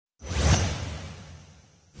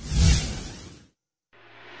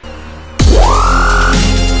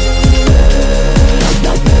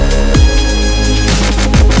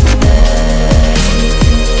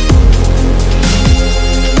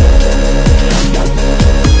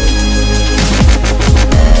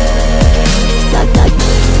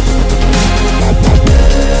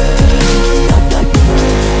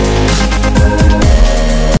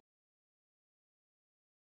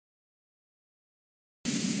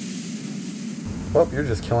Well, you're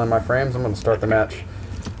just killing my frames. I'm gonna start the match.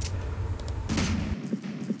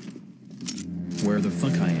 Where the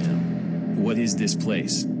fuck I am? What is this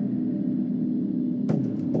place?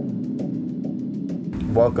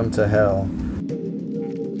 Welcome to hell.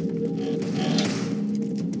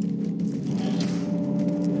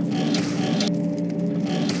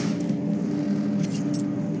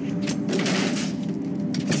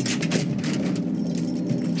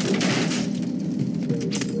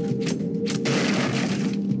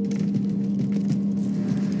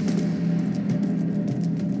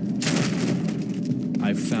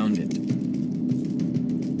 I've found it.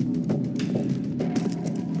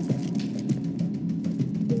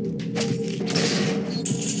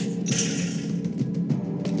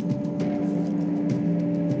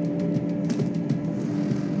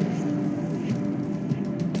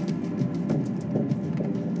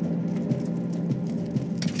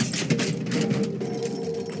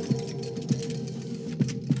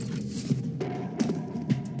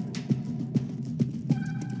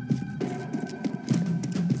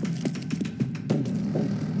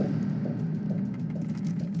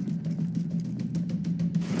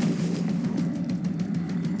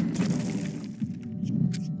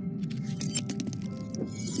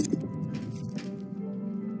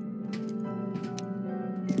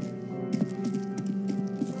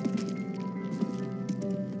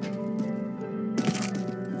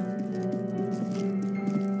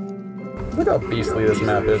 Look how beastly this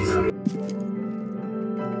map is.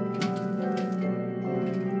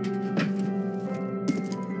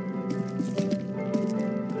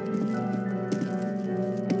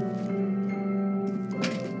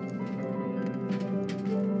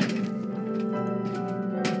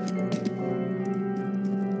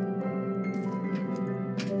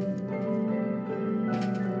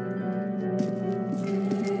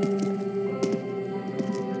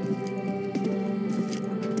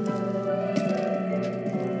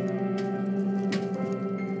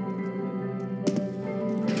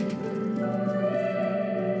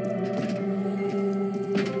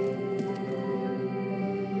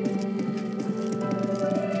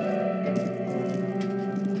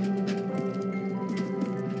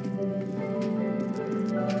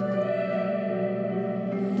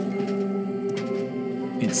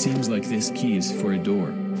 It seems like this key is for a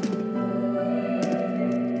door.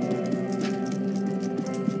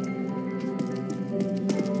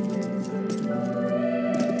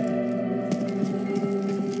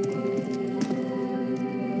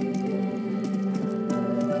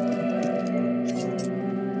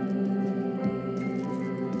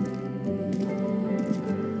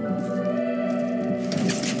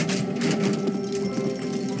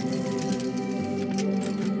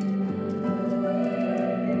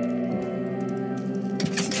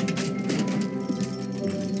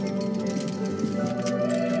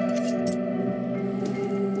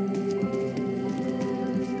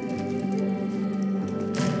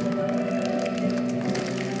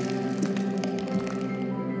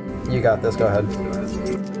 You got this, go ahead.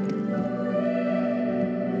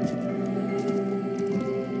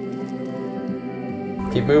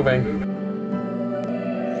 Keep moving.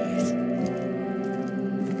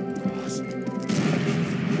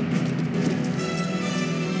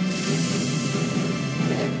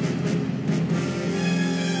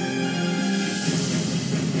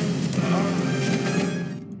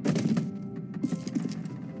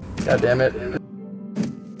 God damn it.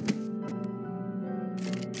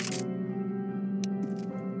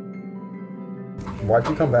 Why'd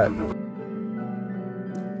you come back?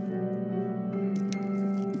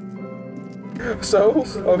 So?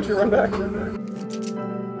 Why would you run back?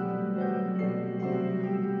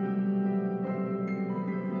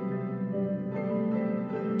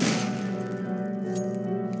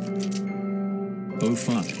 Oh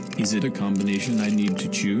fuck, is it a combination I need to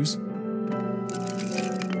choose?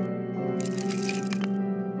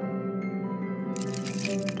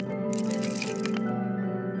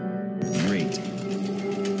 Great.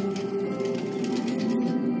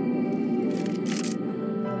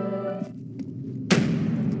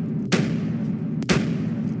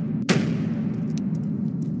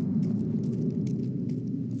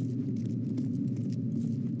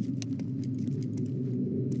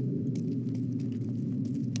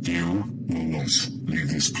 You will not leave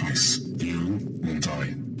this place. You will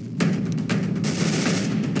die.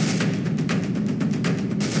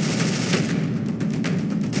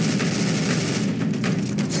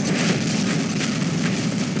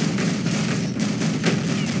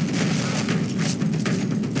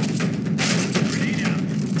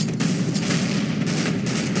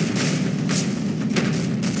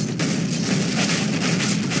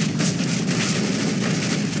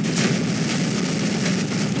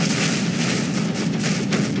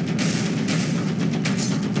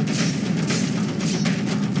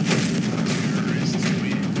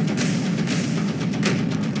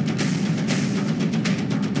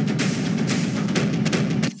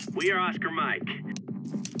 Oscar Mike.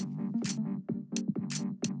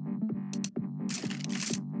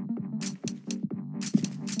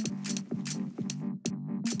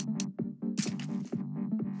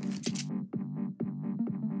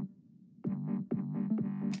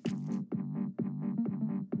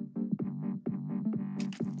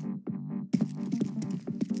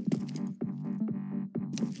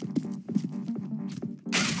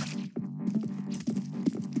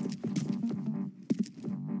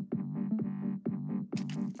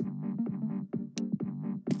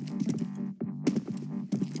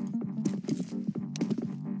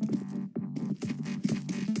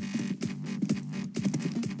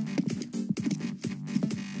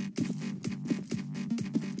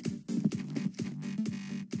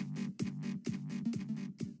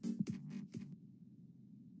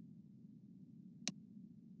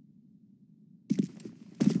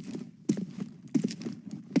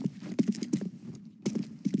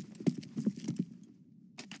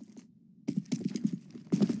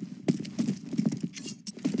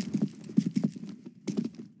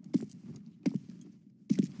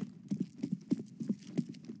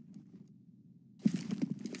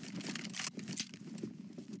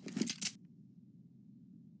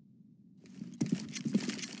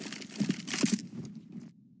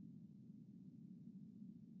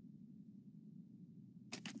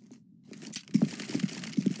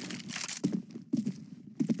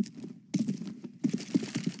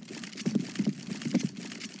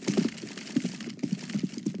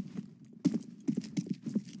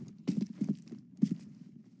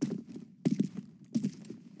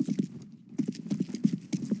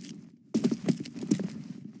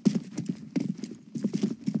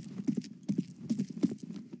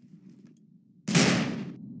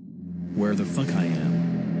 Where the fuck I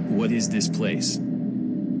am? What is this place?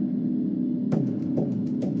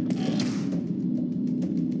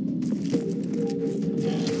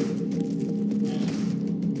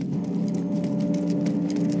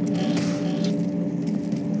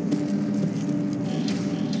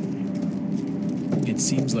 It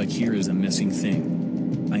seems like here is a missing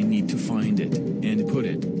thing. I need to find it and put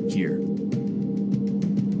it here.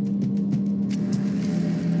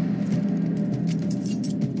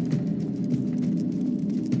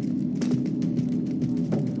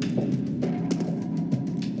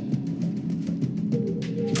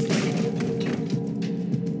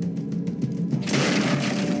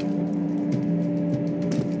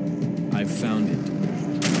 I've found it.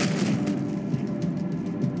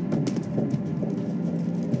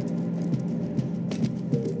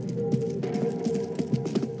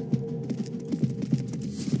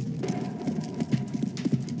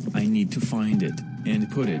 I need to find it and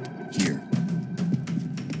put it here.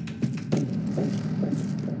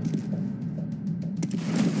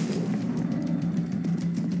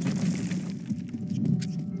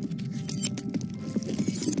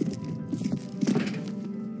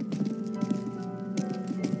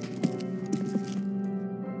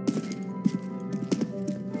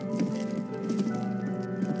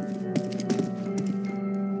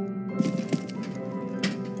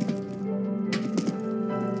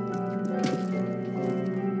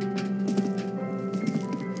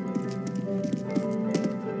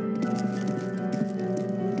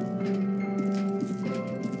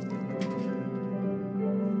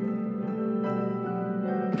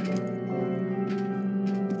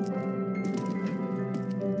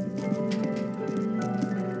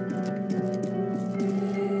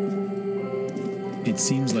 It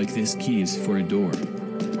seems like this key is for a door.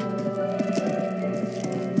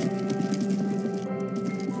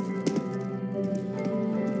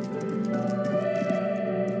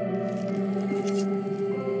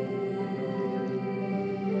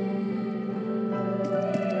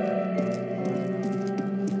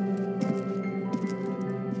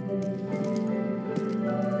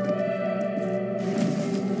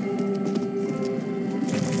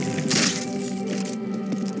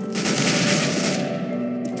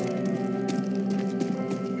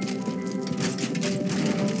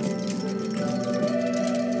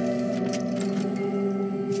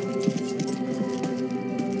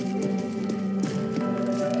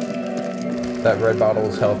 That red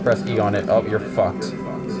bottle's health. Press E on it. Oh, you're fucked.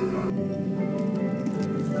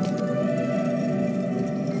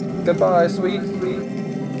 Goodbye, sweet.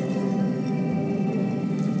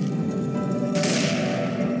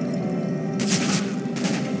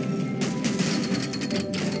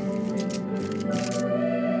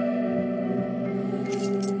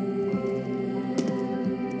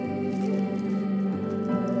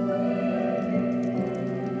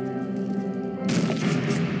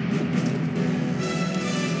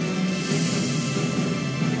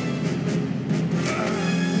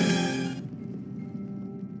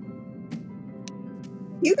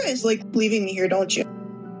 You guys like leaving me here, don't you?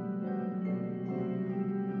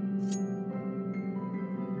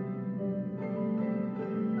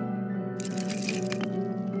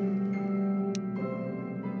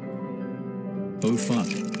 Oh fuck,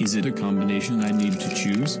 is it a combination I need to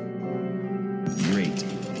choose? Great.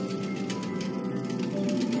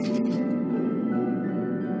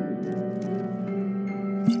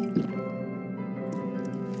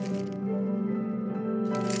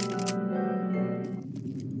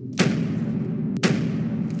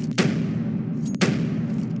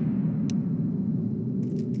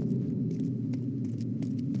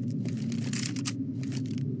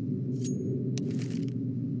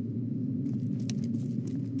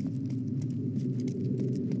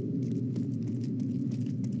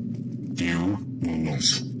 You will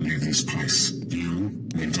not leave this place. You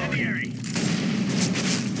will die.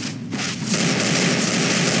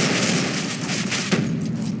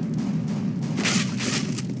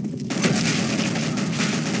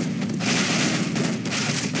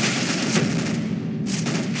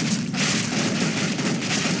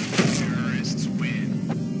 Terrorists win.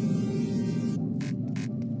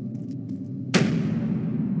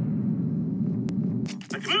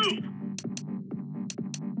 Let's move!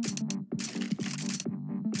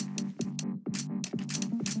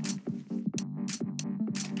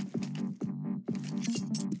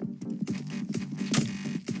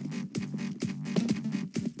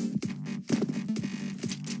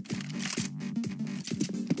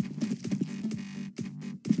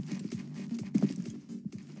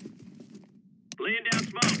 Laying down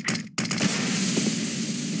smoke.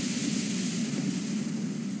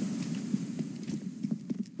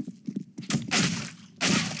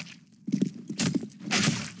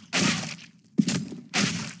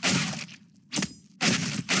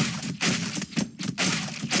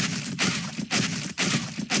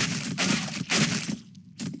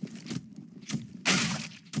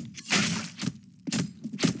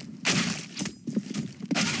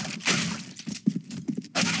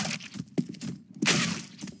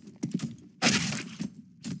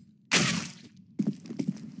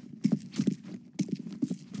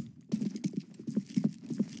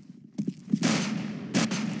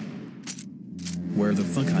 Where the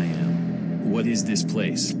fuck I am? What is this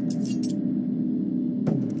place?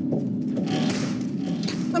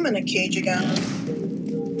 I'm in a cage again.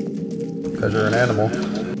 Because you're an animal.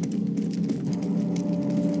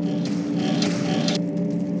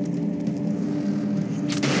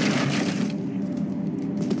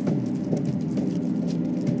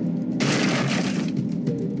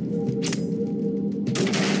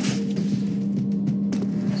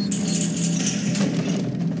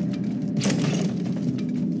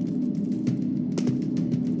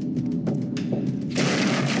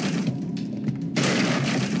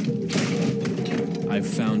 I've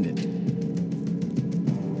found it.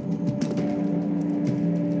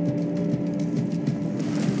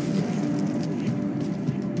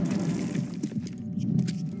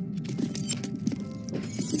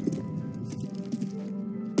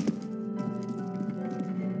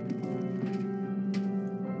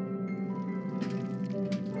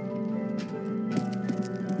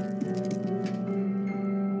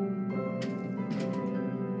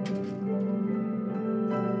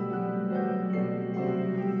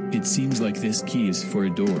 It seems like this key is for a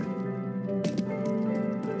door.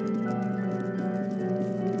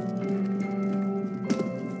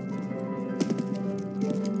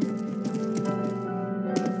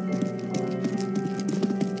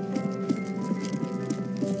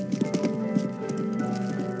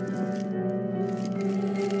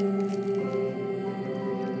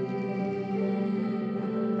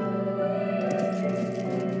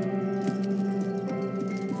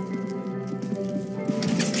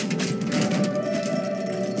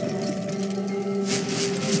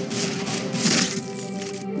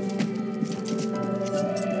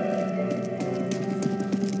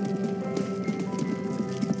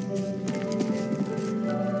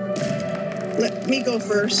 Let me go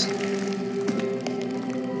first.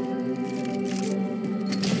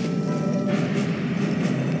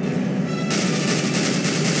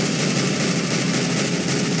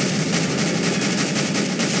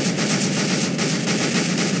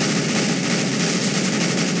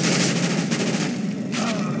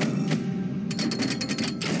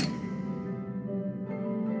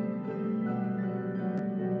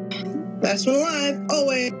 Last one alive. Oh,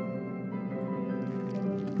 wait.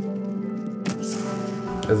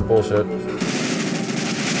 It's bullshit.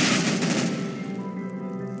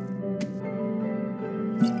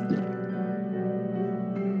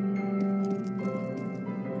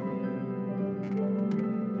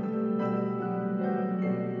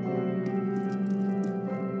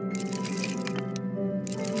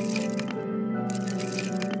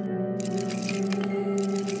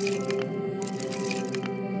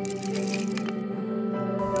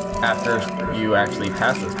 after you actually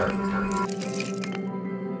pass this part.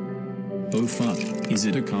 Oh fuck, is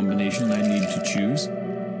it a combination I need to choose?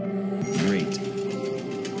 Great.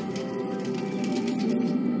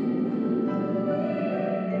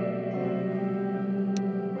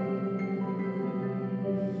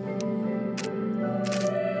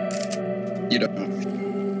 You don't.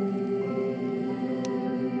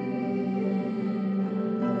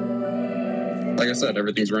 Like I said,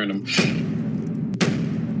 everything's random.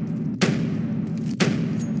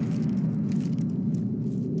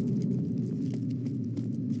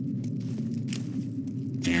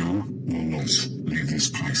 You will not leave this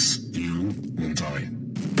place. You will die.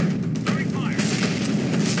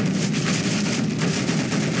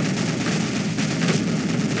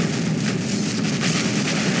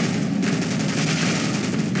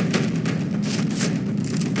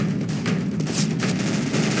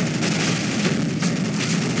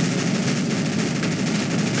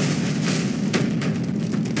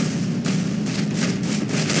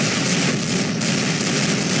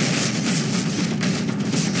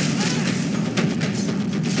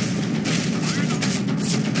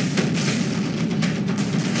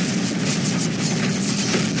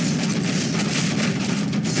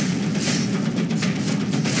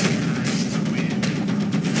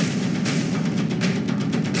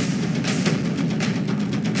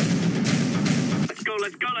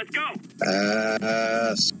 Let's go!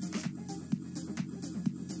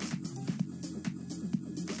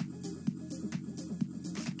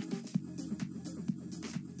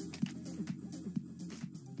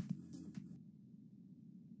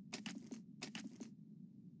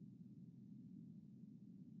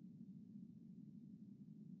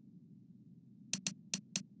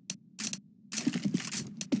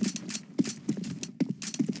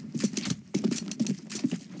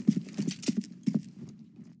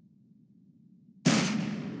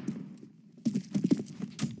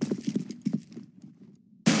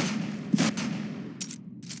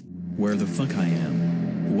 Where the fuck I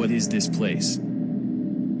am? What is this place?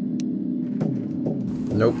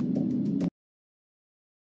 Nope.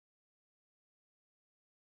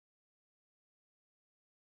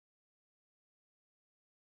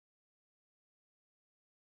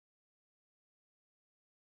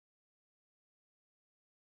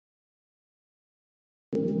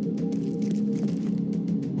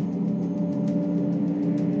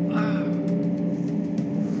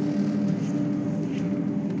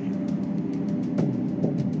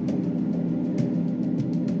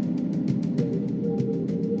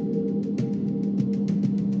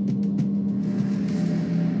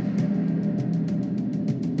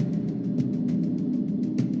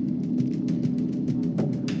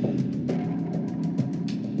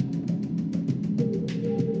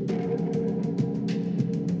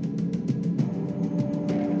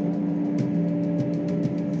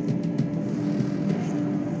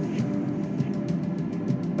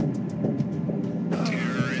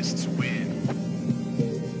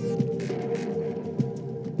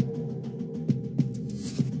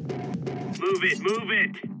 Move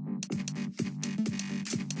it!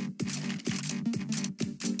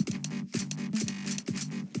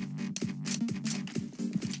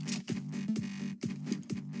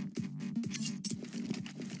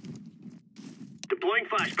 Deploying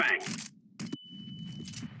flashbang.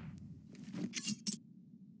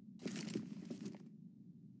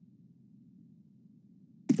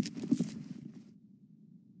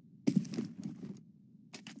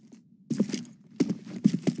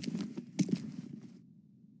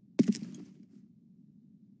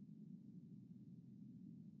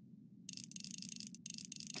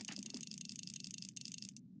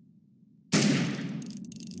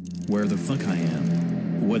 Where the fuck I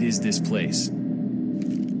am? What is this place?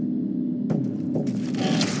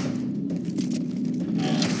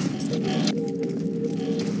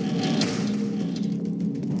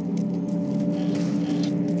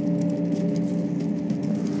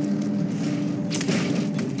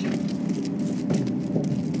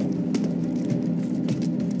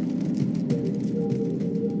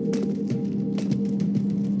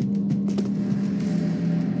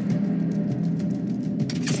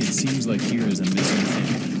 Seems like here is a missing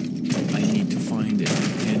thing. I need to find it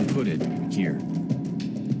and put it here.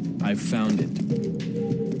 I've found it.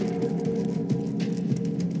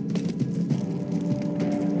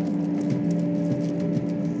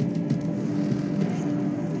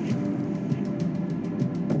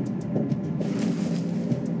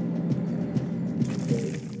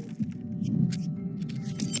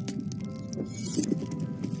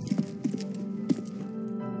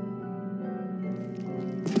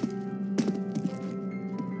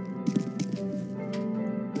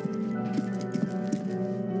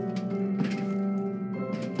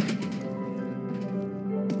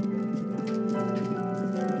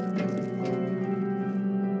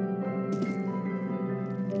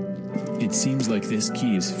 It seems like this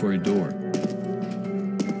key is for a door.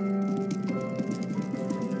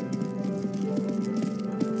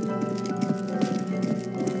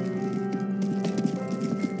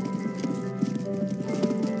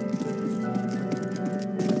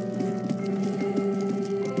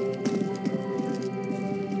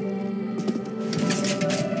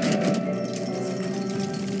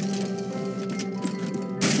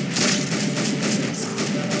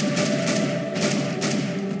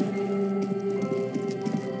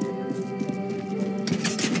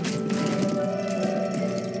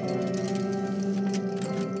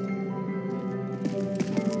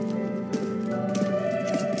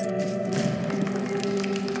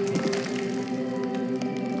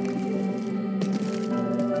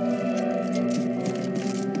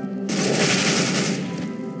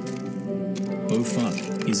 Oh fuck,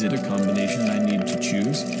 is it a combination I need to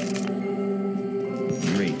choose?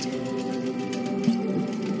 Great.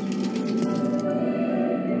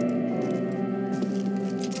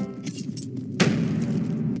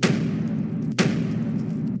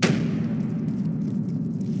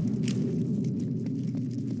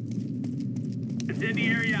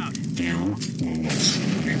 Incendiary out. You will not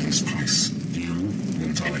leave this place. You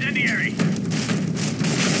will die. Incendiary.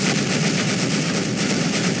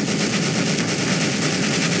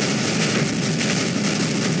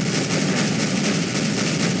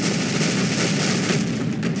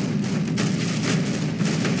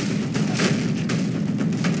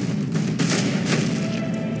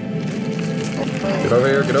 Get over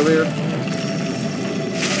here, get over here.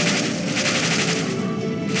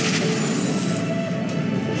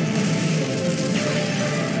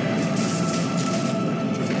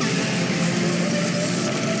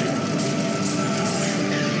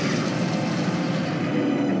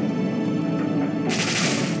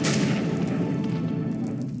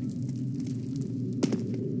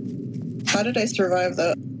 How did I survive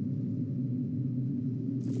that?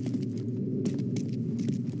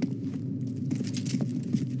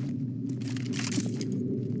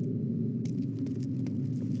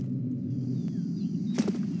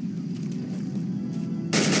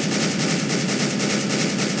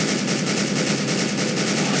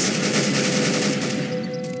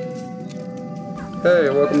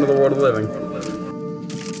 Hey, welcome to the world of living.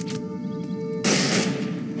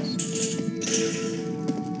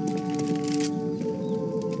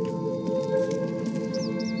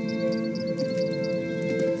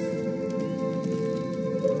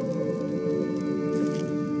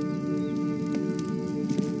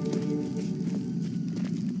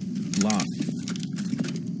 Locked.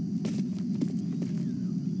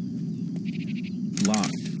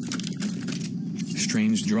 Locked.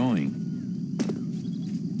 Strange drawing.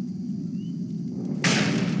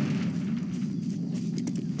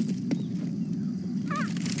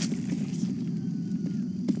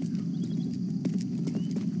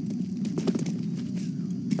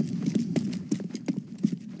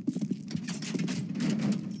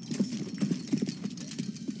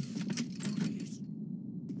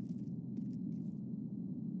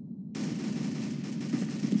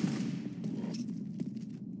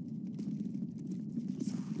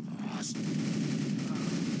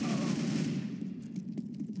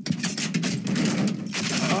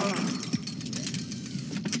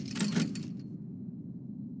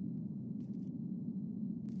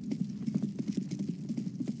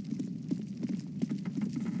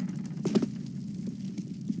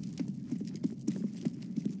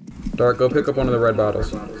 Dark, go pick up one of the red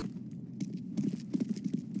bottles.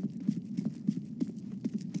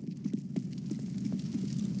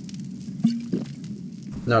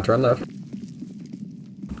 Now turn left.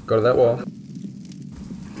 Go to that wall.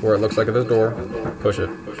 Where it looks like there's a door. Push it.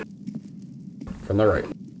 From the right.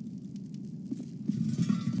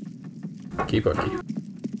 Keep pushing.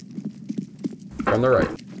 From the right.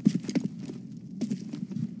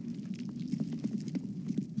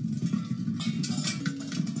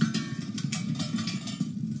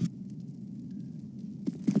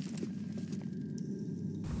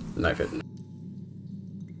 Knife it.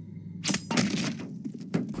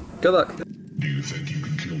 Good luck. Do you think you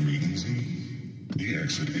can kill me easy? The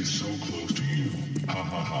exit is so close to you. Ha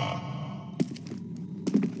ha ha.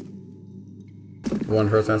 One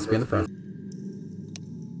person has to be in the front.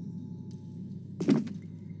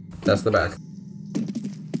 That's the back.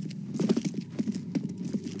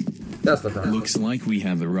 That's the front. Looks like we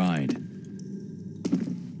have a ride.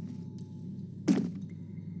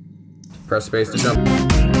 Press space to jump.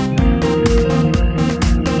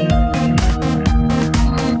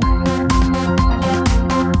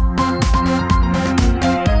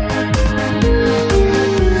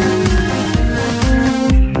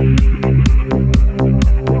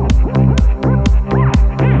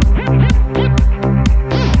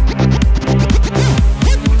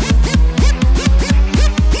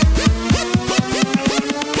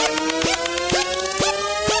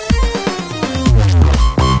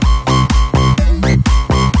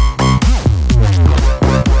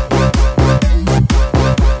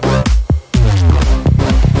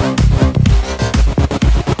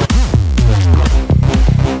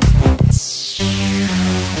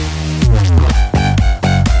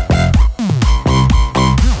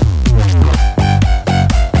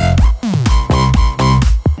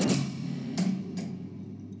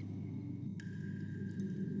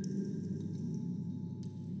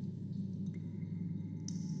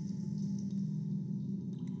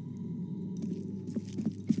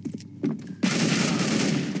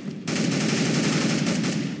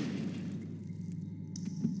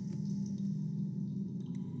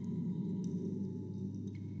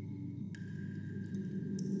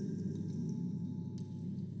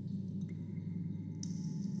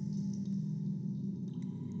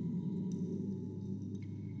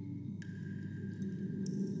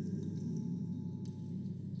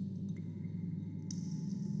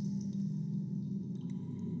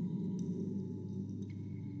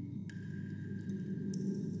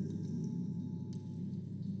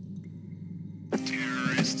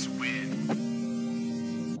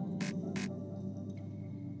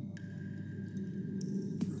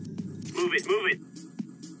 Move it, move it.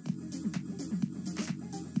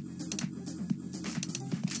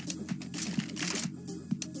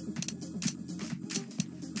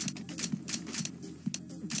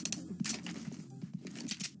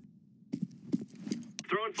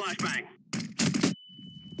 Throwing flashbang.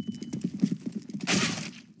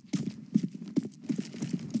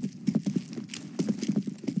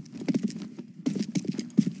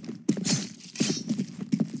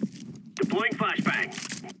 Deploying flashbang.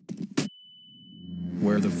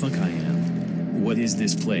 Where the fuck I am? What is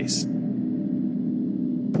this place?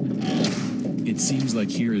 It seems like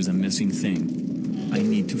here is a missing thing. I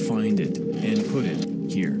need to find it and put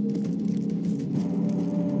it here.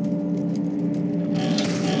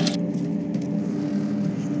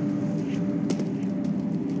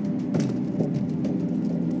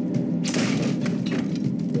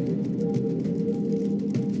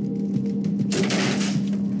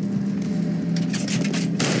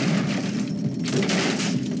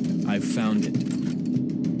 I've found it.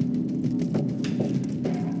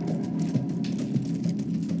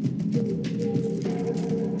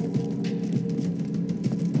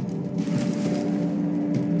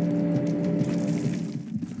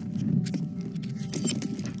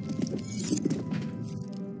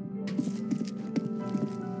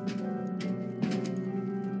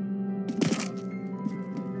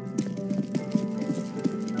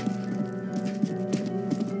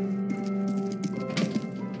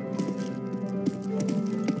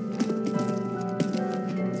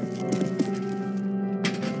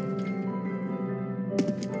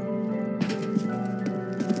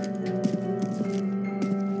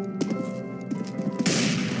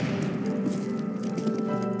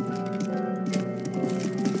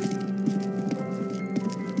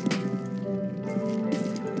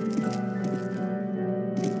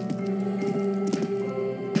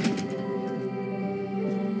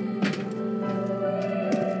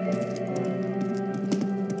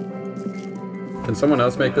 Can someone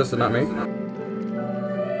else make this and not me?